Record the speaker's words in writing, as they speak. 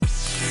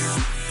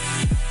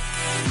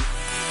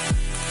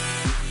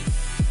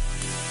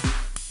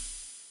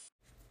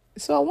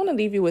So I want to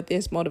leave you with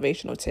this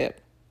motivational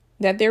tip,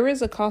 that there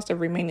is a cost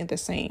of remaining the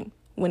same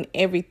when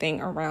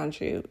everything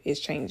around you is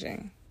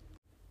changing.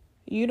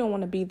 You don't want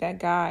to be that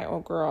guy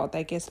or girl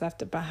that gets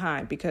left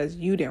behind because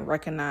you didn't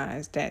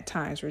recognize that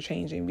times were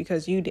changing,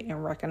 because you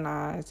didn't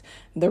recognize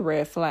the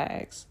red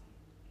flags.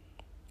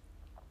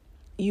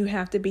 You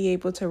have to be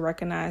able to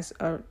recognize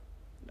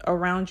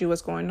around you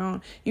what's going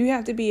on. You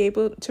have to be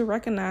able to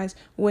recognize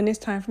when it's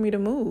time for me to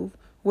move,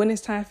 when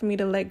it's time for me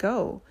to let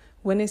go,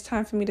 when it's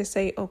time for me to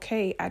say,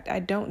 okay, I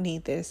don't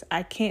need this.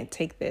 I can't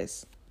take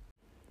this.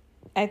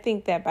 I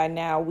think that by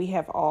now we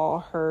have all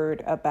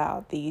heard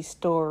about the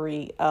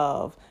story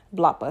of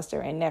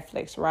Blockbuster and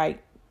Netflix,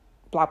 right?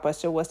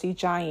 Blockbuster was the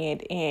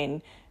giant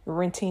in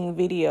renting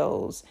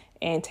videos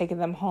and taking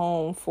them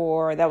home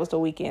that was the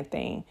weekend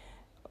thing.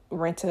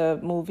 Rent a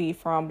movie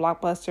from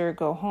Blockbuster,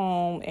 go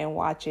home and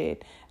watch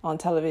it on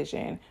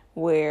television.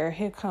 Where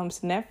here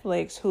comes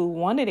Netflix, who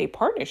wanted a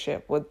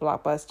partnership with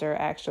Blockbuster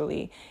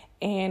actually,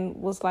 and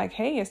was like,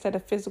 hey, instead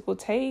of physical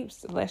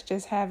tapes, let's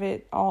just have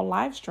it all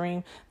live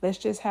stream. Let's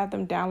just have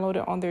them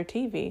downloaded on their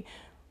TV.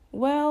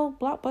 Well,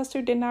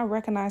 Blockbuster did not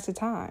recognize the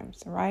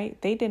times,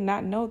 right? They did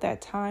not know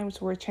that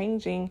times were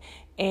changing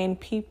and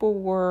people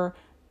were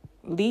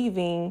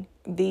leaving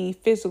the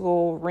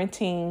physical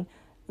renting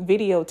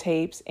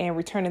videotapes and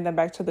returning them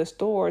back to the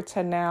store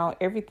to now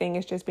everything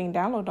is just being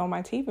downloaded on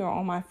my TV or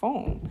on my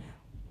phone.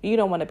 You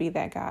don't want to be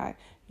that guy.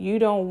 You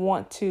don't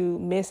want to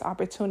miss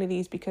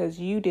opportunities because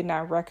you did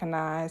not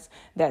recognize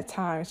that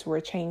times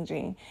were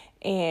changing.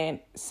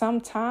 And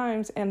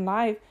sometimes in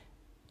life,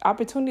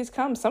 opportunities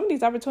come. Some of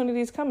these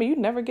opportunities come and you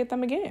never get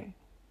them again.